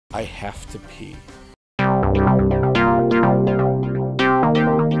I have to pee.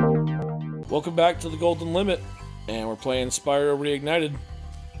 Welcome back to the Golden Limit, and we're playing Spyro Reignited.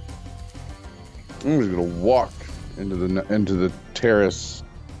 I'm just gonna walk into the terrace.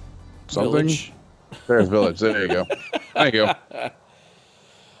 Something. Village. Terrace Village. There you go. Thank you.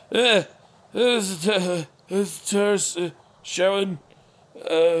 It's terrace showing.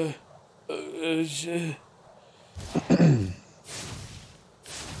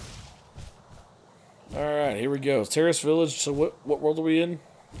 Alright, here we go. Terrace Village. So what world are we in?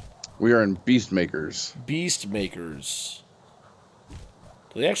 We are in Beast Makers. Beast Makers.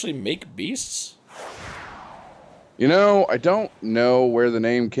 Do they actually make beasts? You know, I don't know where the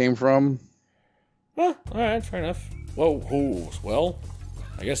name came from. Huh, alright, fair enough. Whoa, well,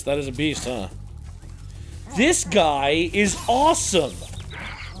 I guess that is a beast, huh? This guy is awesome!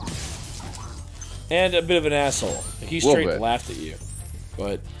 And a bit of an asshole. He straight laughed at you.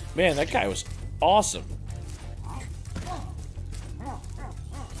 But, man, that guy was awesome.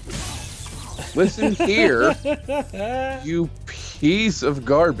 Listen here, you piece of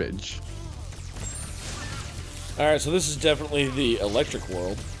garbage. Alright, so this is definitely the electric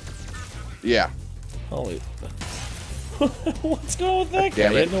world. Yeah. Holy... What's going on with that guy?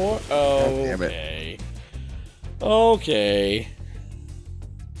 Damn it. Oh, damn it. okay. Okay.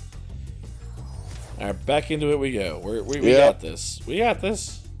 Alright, back into it we go. We got this. We got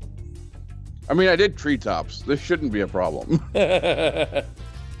this. I mean, I did treetops. This shouldn't be a problem.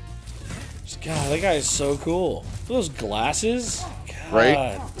 God, that guy is so cool. Those glasses? God.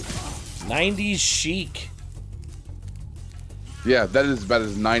 Right? 90s chic. Yeah, that is about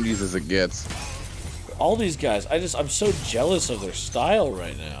as 90s as it gets. All these guys, I'm so jealous of their style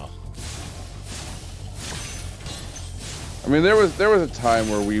right now. I mean, there was a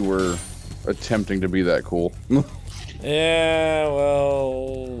time where we were attempting to be that cool. Yeah,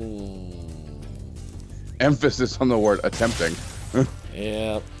 well... Emphasis on the word attempting.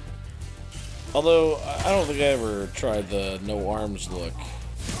 Yeah. Although, I don't think I ever tried the no arms look.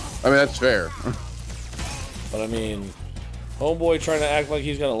 I mean, that's fair. But I mean, homeboy trying to act like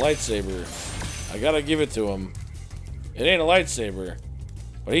he's got a lightsaber. I gotta give it to him. It ain't a lightsaber,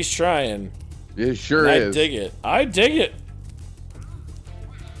 but he's trying. It sure is. I dig it. I dig it.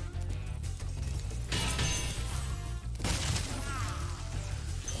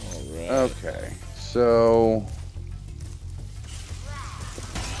 Alright. Okay, so...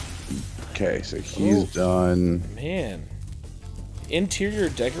 Okay, so he's done... Man. Interior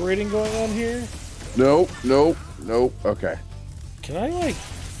decorating going on here? Nope. Okay. Can I, like...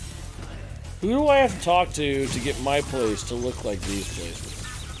 Who do I have to talk to get my place to look like these places?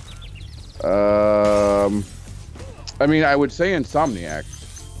 I mean, I would say Insomniac.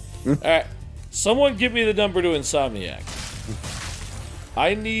 Alright. Someone give me the number to Insomniac.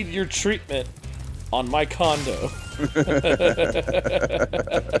 I need your treatment on my condo.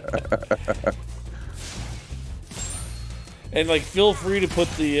 And, like, feel free to put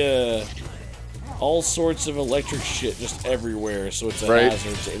the, all sorts of electric shit just everywhere so it's a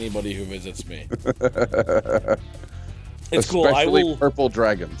hazard to anybody who visits me. It's cool. Especially purple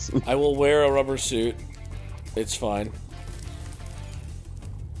dragons. I will wear a rubber suit. It's fine.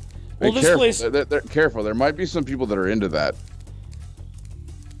 Well, this place... They're careful. There might be some people that are into that.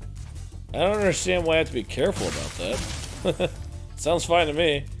 I don't understand why I have to be careful about that. Sounds fine to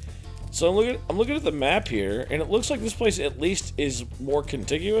me. So I'm looking at the map here, and it looks like this place at least is more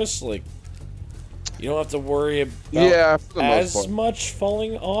contiguous. Like, you don't have to worry about as much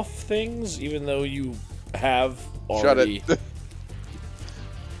falling off things, even though you have already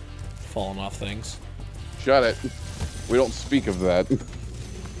fallen off things. Shut it. We don't speak of that.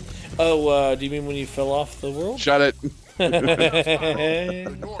 Oh, do you mean when you fell off the world? Shut it.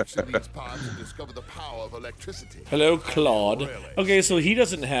 Hello, Claude. Okay, so he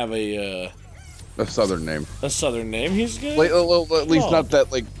doesn't have a southern name. A southern name. He's good. Like, at least not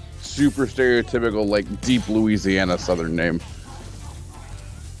that like super stereotypical like deep Louisiana southern name.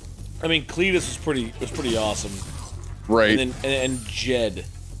 I mean, Cletus was pretty awesome. Right. And Jed.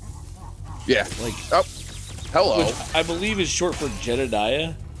 Yeah. Like hello. Which I believe is short for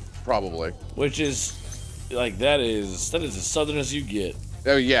Jedediah. Probably. Which is like that is as southern as you get.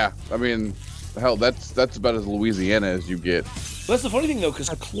 Oh yeah. I mean, hell, that's about as Louisiana as you get. But that's the funny thing though, because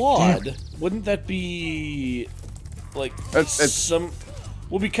Claude, wouldn't that be like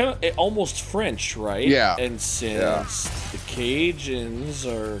will be kind of almost French, right? Yeah. And since the Cajuns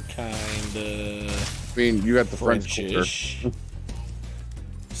are kind of, I mean, you got the French-ish, French culture.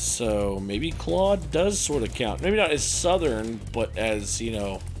 So maybe Claude does sort of count. Maybe not as southern, but as, you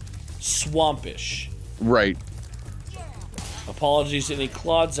know, swampish. Right. apologies to any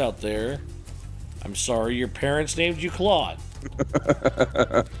Claudes out there. I'm sorry your parents named you Claude.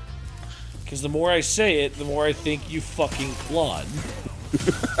 Because the more I say it, the more I think you fucking Claude.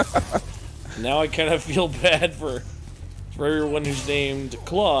 Now I kind of feel bad for everyone who's named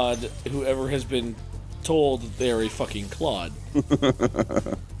Claude, whoever has been told that they are a fucking Claude.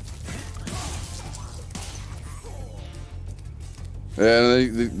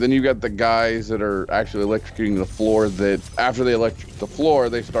 And then you got the guys that are actually electrocuting the floor that, after they electrocute the floor,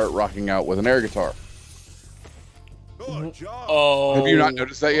 they start rocking out with an air guitar. Oh. Have you not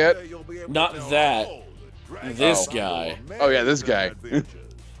noticed that yet? Not that. This guy. Oh, yeah, this guy.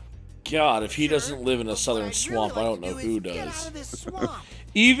 God, if he doesn't live in a southern swamp, I don't know who does.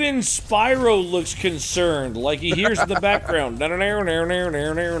 Even Spyro looks concerned, like he hears in the background.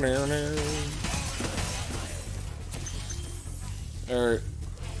 Or,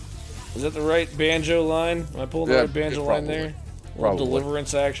 is that the right banjo line? Am I pulling the right banjo line there? A little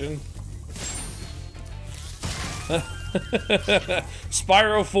Deliverance action.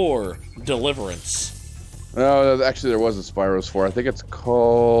 Spyro 4, Deliverance. No, actually there was a Spyro's 4. I think it's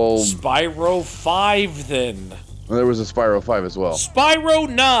called... Spyro 5, then. Well, there was a Spyro 5 as well. Spyro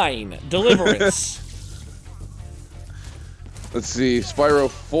 9, Deliverance. Let's see, Spyro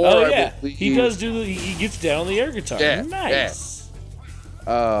 4, oh, yeah. I believe... He does do, he gets down on the air guitar. Yeah, nice. Yeah.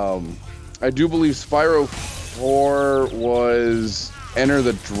 I do believe Spyro 4 was Enter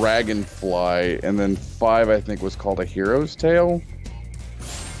the Dragonfly, and then 5, I think, was called A Hero's Tale.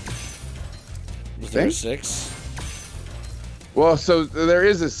 Was there a 6? Well, so there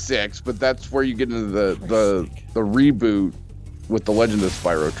is a 6, but that's where you get into the reboot with the Legend of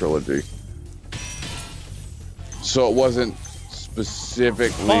Spyro trilogy. So it wasn't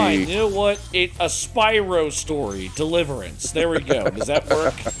specifically... Fine, you know what? A Spyro story, Deliverance. There we go. Does that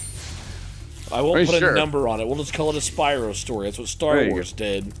work? I won't put a number on it. We'll just call it a Spyro story. That's what Star Wars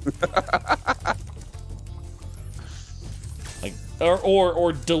did. Like,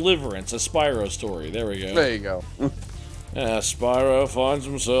 or Deliverance, a Spyro story. There we go. There you go. Spyro finds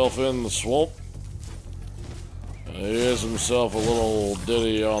himself in the swamp. He hears himself a little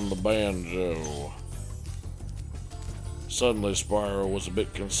ditty on the banjo. Suddenly, Spyro was a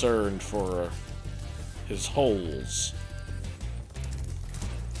bit concerned for his holes.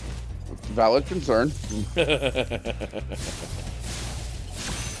 Valid concern.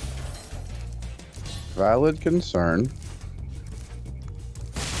 Valid concern.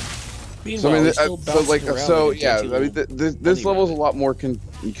 Meanwhile, so yeah. I mean, this level is a lot more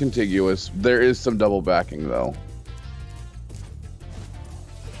contiguous. There is some double backing though.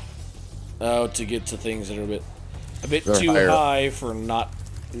 Oh, to get to things that are a bit too high for not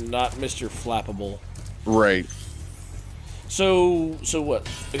Mr. Flappable. Right. So what?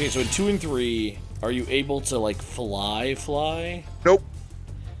 Okay, so in 2 and 3, are you able to like fly? Nope.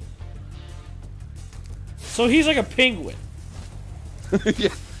 So he's like a penguin.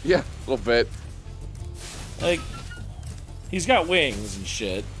 yeah, a little bit. Like, he's got wings and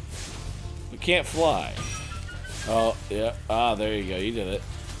shit, but can't fly. Oh, yeah. Ah, there you go. You did it.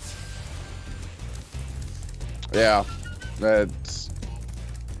 Yeah, that's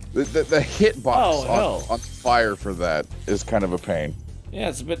the hitbox on fire for that is kind of a pain. Yeah,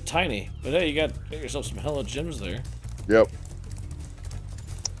 it's a bit tiny, but hey, you got yourself some hella gems there. Yep.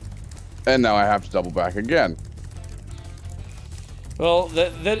 And now I have to double back again. Well,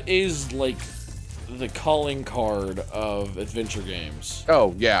 that is like the calling card of adventure games.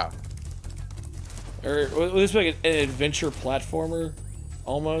 Oh yeah. Or would this be like an adventure platformer,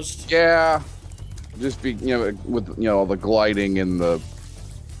 almost? Yeah. Just be with all the gliding and the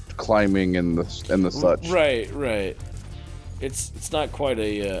climbing and the such. Right. It's not quite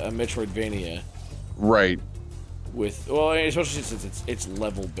a Metroidvania. Right. Especially since it's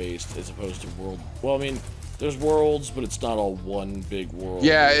level based as opposed to world. Well, I mean, there's worlds, but it's not all one big world.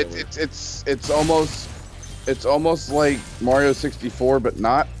 Yeah, it's almost like Mario 64, but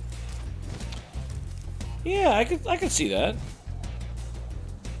not. Yeah, I could see that.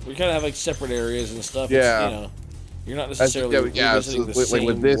 We kind of have like separate areas and stuff. Yeah. It's, you're not necessarily revisiting the same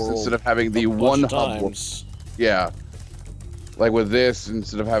with this world instead of having the one hub world. Yeah. Like with this,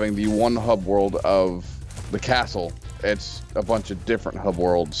 instead of having the one hub world of the castle, it's a bunch of different hub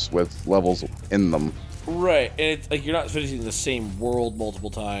worlds with levels in them. Right, and it's like you're not visiting the same world multiple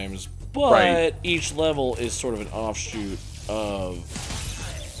times, but each level is sort of an offshoot of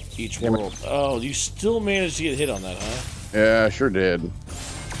each world. Oh, you still managed to get hit on that, huh? Yeah, I sure did.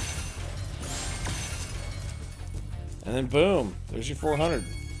 And then boom, there's your 400.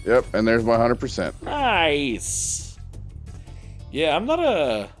 Yep, and there's my 100%. Nice. Yeah, I'm not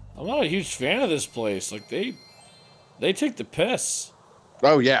a huge fan of this place. Like they They take the piss.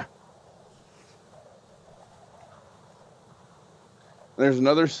 Oh, yeah. There's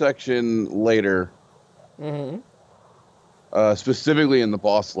another section later. Specifically in the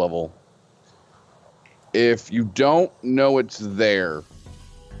boss level. If you don't know it's there,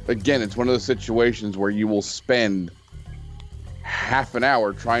 again, it's one of those situations where you will spend half an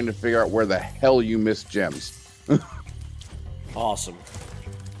hour trying to figure out where the hell you missed gems. Awesome.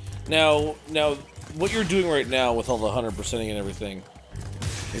 Now, what you're doing right now with all the 100%ing and everything,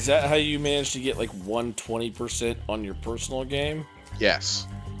 is that how you managed to get like 120% on your personal game? Yes.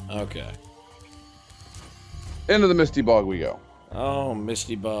 Okay. Into the Misty Bog we go. Oh,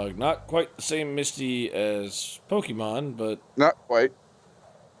 Misty Bog. Not quite the same Misty as Pokemon, but... Not quite.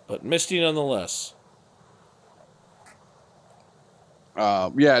 But Misty nonetheless.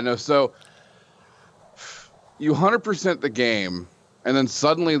 Yeah, no, so... You 100% the game, and then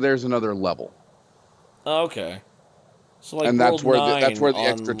suddenly there's another level. Okay. So like and that's where the on, extra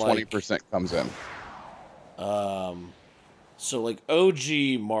 20% comes in. So like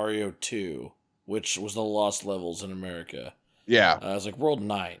OG Mario 2, which was the Lost Levels in America. Yeah. It was like World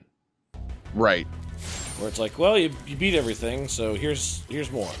 9. Right. Where it's like, well, you beat everything, so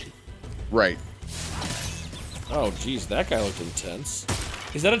here's more. Right. Oh, geez, that guy looked intense.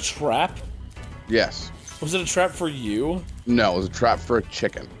 Is that a trap? Yes. Was it a trap for you? No, it was a trap for a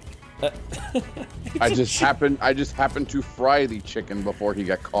chicken. I just happened to fry the chicken before he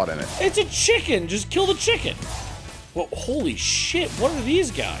got caught in it. It's a chicken. Just kill the chicken. Well, holy shit! What are these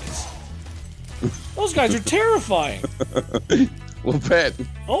guys? Those guys are terrifying. Little pet.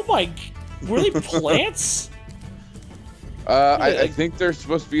 Oh my! Were they plants? I think they're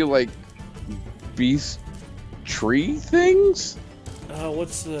supposed to be like beast tree things.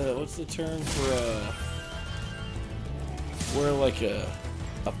 What's the term for where like a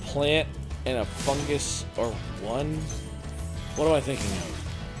plant and a fungus are one? What am I thinking of?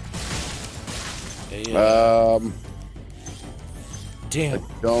 Damn. I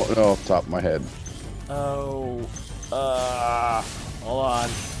don't know off the top of my head. Oh, hold on.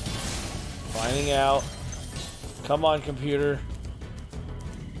 Finding out. Come on, computer.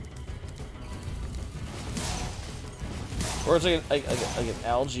 Or it's like an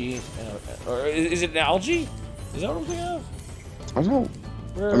algae, or is it an algae? Is that what I'm thinking of? I don't.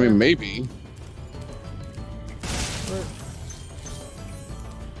 I mean, maybe.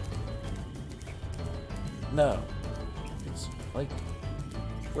 No. It's like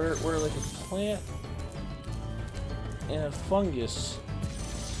where like a plant and a fungus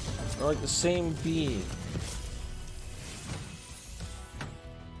are like the same being.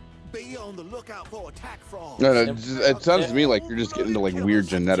 Be on the lookout for attack frogs. No, it sounds to me like you're just getting into like weird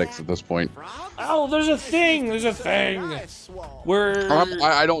genetics at this point. Oh, there's a thing. There's a thing. Where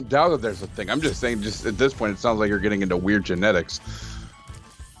I don't doubt that there's a thing. I'm just saying, just at this point, it sounds like you're getting into weird genetics.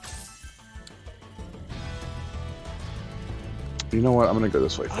 You know what? I'm gonna go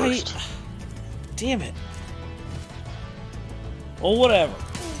this way first. Damn it. Well, whatever.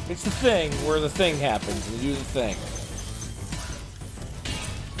 It's the thing where the thing happens and you do the thing.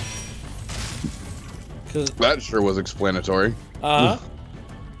 That sure was explanatory. You know,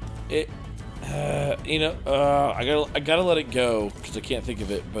 I gotta let it go because I can't think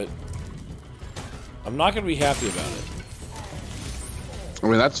of it, but I'm not gonna be happy about it. I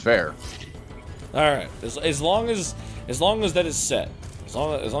mean, that's fair. All right, as long as that is set, as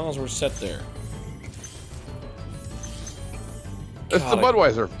long as we're set there. It's the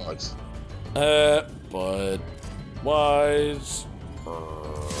Budweiser frogs. Budweiser.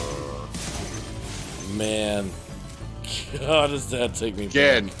 Man, God, does that take me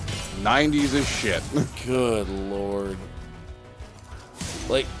Again, back? 90s is shit. Good Lord.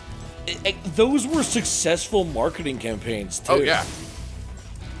 Like, those were successful marketing campaigns, too. Oh, yeah.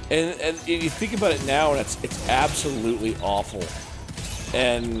 And you think about it now, and it's absolutely awful.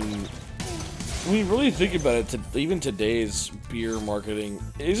 And when you really think about it, even today's beer marketing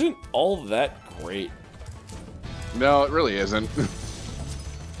isn't all that great. No, it really isn't.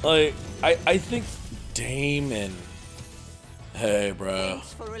 Like, I think Damon. Hey, bro.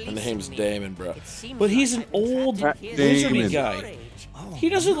 My name's Damon, bro. But he's an old wizardy guy. He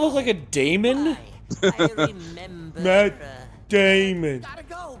doesn't look like a Damon. Matt Damon.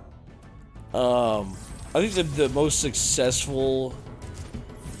 I think the most successful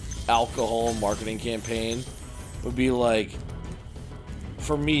alcohol marketing campaign would be like,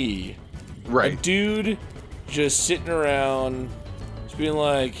 for me, right, a dude just sitting around, just being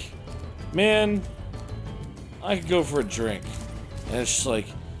like, man, I could go for a drink. And it's just like,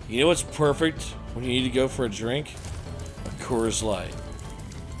 you know what's perfect when you need to go for a drink? A Coors Light.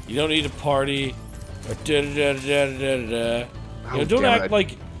 You don't need to party. or da-da-da-da-da-da. You know, don't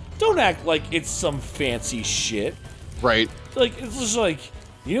act like it's some fancy shit. Right. Like, it's just like,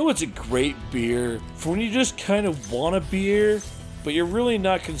 you know what's a great beer? For when you just kind of want a beer, but you're really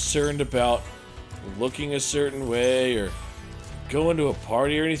not concerned about looking a certain way or going to a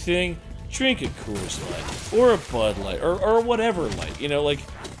party or anything, drink a Coors Light or a Bud Light or whatever light, you know, like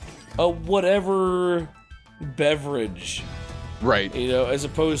a whatever beverage, Right. you know, as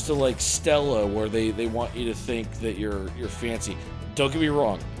opposed to like Stella where they want you to think that you're fancy. Don't get me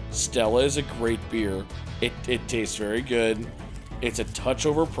wrong, Stella is a great beer. It tastes very good. It's a touch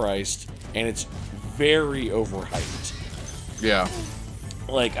overpriced and it's very overhyped. Yeah.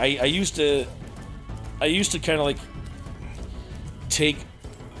 Like I used to kind of like take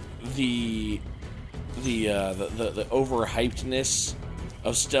the overhypedness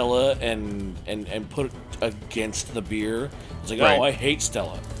of Stella and put it against the beer. It's like, right. Oh, I hate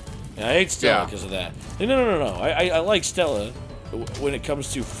Stella. And I hate Stella because of that. Like, no. I like Stella when it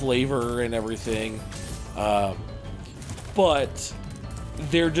comes to flavor and everything. But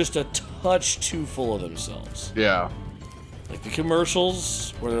they're just a touch too full of themselves. Yeah. Like the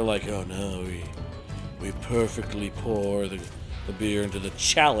commercials where they're like, oh no, we perfectly pour the beer into the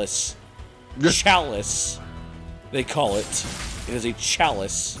chalice. Chalice, they call it. It is a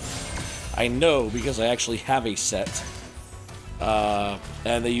chalice. I know because I actually have a set.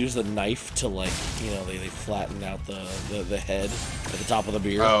 And they use the knife to, like, you know, they flatten out the head at the top of the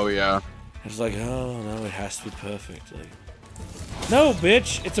beer. Oh, yeah. It's like, oh no, it has to be perfect. Like, no,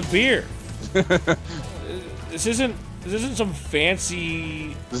 bitch, it's a beer. This isn't some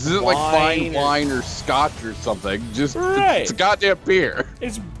fancy. This isn't like fine wine or scotch or something. Just right. It's a goddamn beer.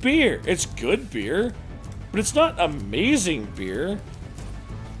 It's beer. It's good beer, but it's not amazing beer.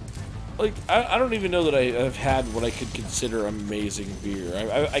 Like I don't even know that I've had what I could consider amazing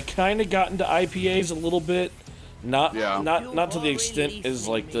beer. I kind of got into IPAs a little bit, not to the extent as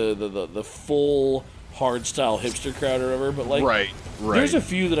like the full hard style hipster crowd or whatever, but like right. There's a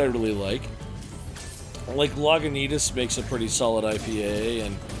few that I really like. Like Lagunitas makes a pretty solid IPA,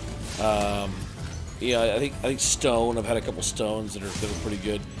 and I think Stone. I've had a couple Stones that are pretty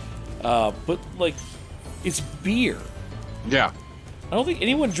good, but like it's beer. Yeah. I don't think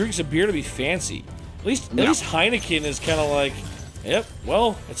anyone drinks a beer to be fancy. At least Heineken is kind of like, yep,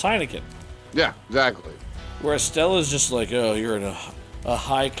 well, it's Heineken. Yeah, exactly. Whereas Stella's just like, oh, you're in a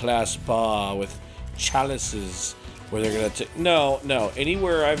high class bar with chalices. Where they're gonna take no.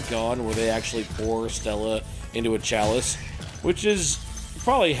 Anywhere I've gone where they actually pour Stella into a chalice, which is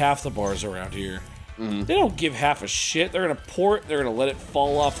probably half the bars around here, they don't give half a shit. They're gonna pour it. They're gonna let it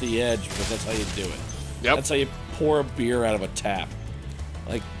fall off the edge because that's how you do it. Yep. That's how you pour a beer out of a tap.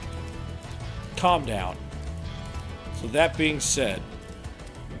 Like, calm down. So that being said,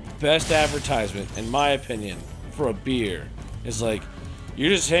 best advertisement, in my opinion, for a beer is like you're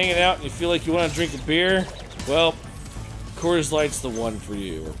just hanging out and you feel like you want to drink a beer. Well, Coors Light's the one for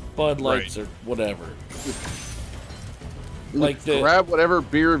you, or Bud Lights, or whatever. Like grab whatever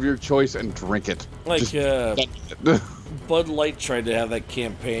beer of your choice and drink it. Like Bud Light tried to have that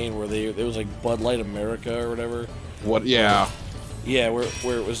campaign where it was like Bud Light America or whatever. What? Yeah. Yeah, where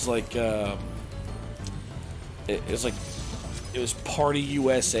it was like it was Party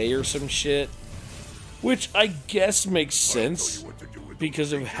USA or some shit, which I guess makes sense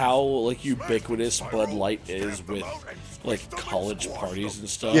because of how like ubiquitous Bud Light is with like college parties and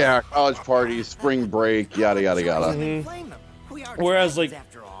stuff. Yeah, college parties, spring break, yada yada yada. Mm-hmm. Whereas like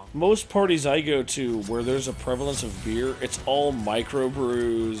most parties I go to where there's a prevalence of beer, it's all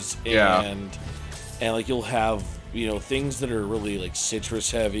microbrews and like you'll have, you know, things that are really like citrus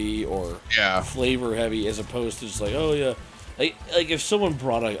heavy or flavor heavy as opposed to just like, oh yeah, like if someone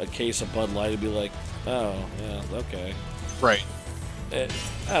brought a case of Bud Light, it'd be like, oh yeah, okay, right. I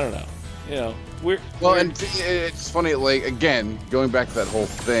don't know, you know, and it's funny, like again, going back to that whole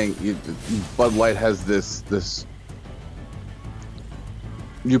thing, Bud Light has this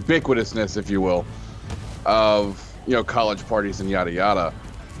ubiquitousness, if you will, of, you know, college parties and yada yada.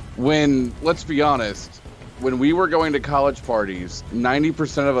 When, let's be honest, when we were going to college parties,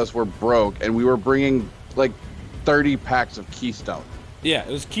 90% of us were broke, and we were bringing like 30 packs of Keystone. Yeah,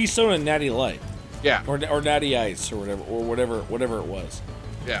 it was Keystone and Natty Light. Yeah. Or Natty Ice or whatever it was.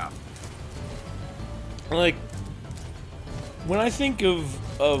 Yeah. Like when I think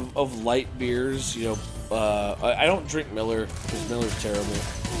of light beers, you know, I don't drink Miller because Miller's terrible.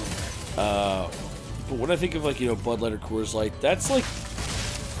 But when I think of like, you know, Bud Light or Coors Light, that's like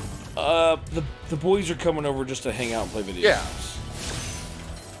the boys are coming over just to hang out and play video games.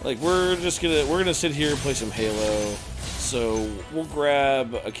 Like we're gonna sit here and play some Halo, So we'll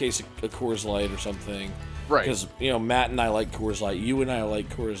grab a case of Coors Light or something. Right. Because, Matt and I like Coors Light. You and I like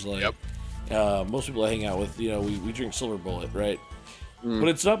Coors Light. Yep. Most people I hang out with, we drink Silver Bullet, right? But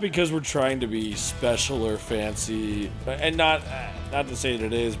it's not because we're trying to be special or fancy. And not to say that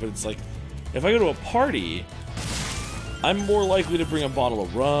it is, but it's like, if I go to a party, I'm more likely to bring a bottle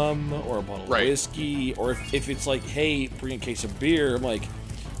of rum or a bottle of whiskey. Or if it's like, hey, bring a case of beer, I'm like,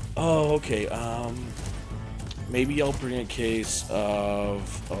 oh, okay, maybe I'll bring a case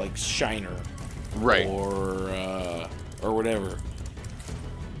of, like, Shiner. Right. Or whatever.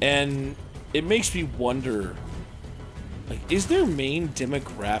 And it makes me wonder, like, is their main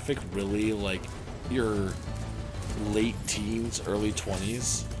demographic really, like, your late teens, early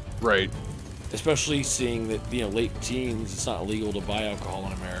 20s? Right. Especially seeing that, late teens, it's not illegal to buy alcohol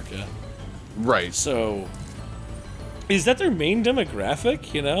in America. Right. So, is that their main demographic,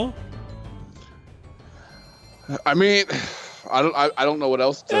 I mean, I don't know what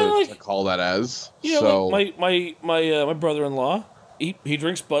else to call that as. So like my brother-in-law, he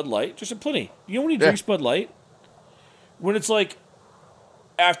drinks Bud Light. There's plenty. You know when he drinks Bud Light? When it's like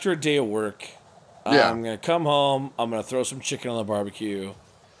after a day of work, I'm gonna come home. I'm gonna throw some chicken on the barbecue,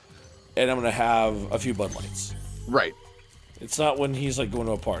 and I'm gonna have a few Bud Lights. Right. It's not when he's like going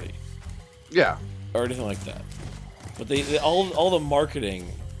to a party. Yeah. Or anything like that. But they all the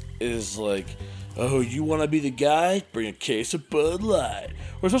marketing is like, oh, you want to be the guy? Bring a case of Bud Light.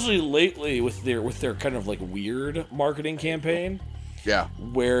 Or especially lately with their kind of like weird marketing campaign. Yeah.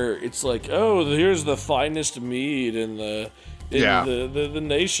 Where it's like, oh, here's the finest mead in the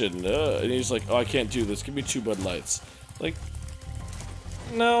nation. And he's like, oh, I can't do this. Give me 2 Bud Lights. Like,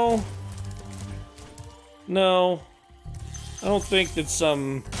 no. I don't think that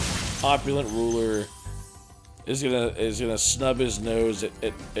some opulent ruler is gonna snub his nose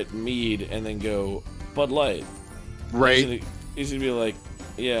at mead and then go Bud Light. Right. He's gonna be like,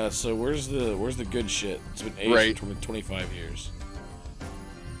 yeah. So where's the good shit? It's been aged for 25 years.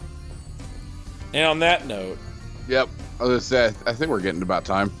 And on that note, yep. I think we're getting about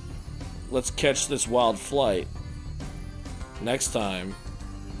time. Let's catch this wild flight next time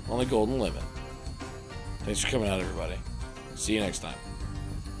on the Golden Limit. Thanks for coming out, everybody. See you next time.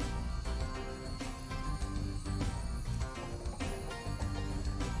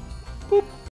 Boop.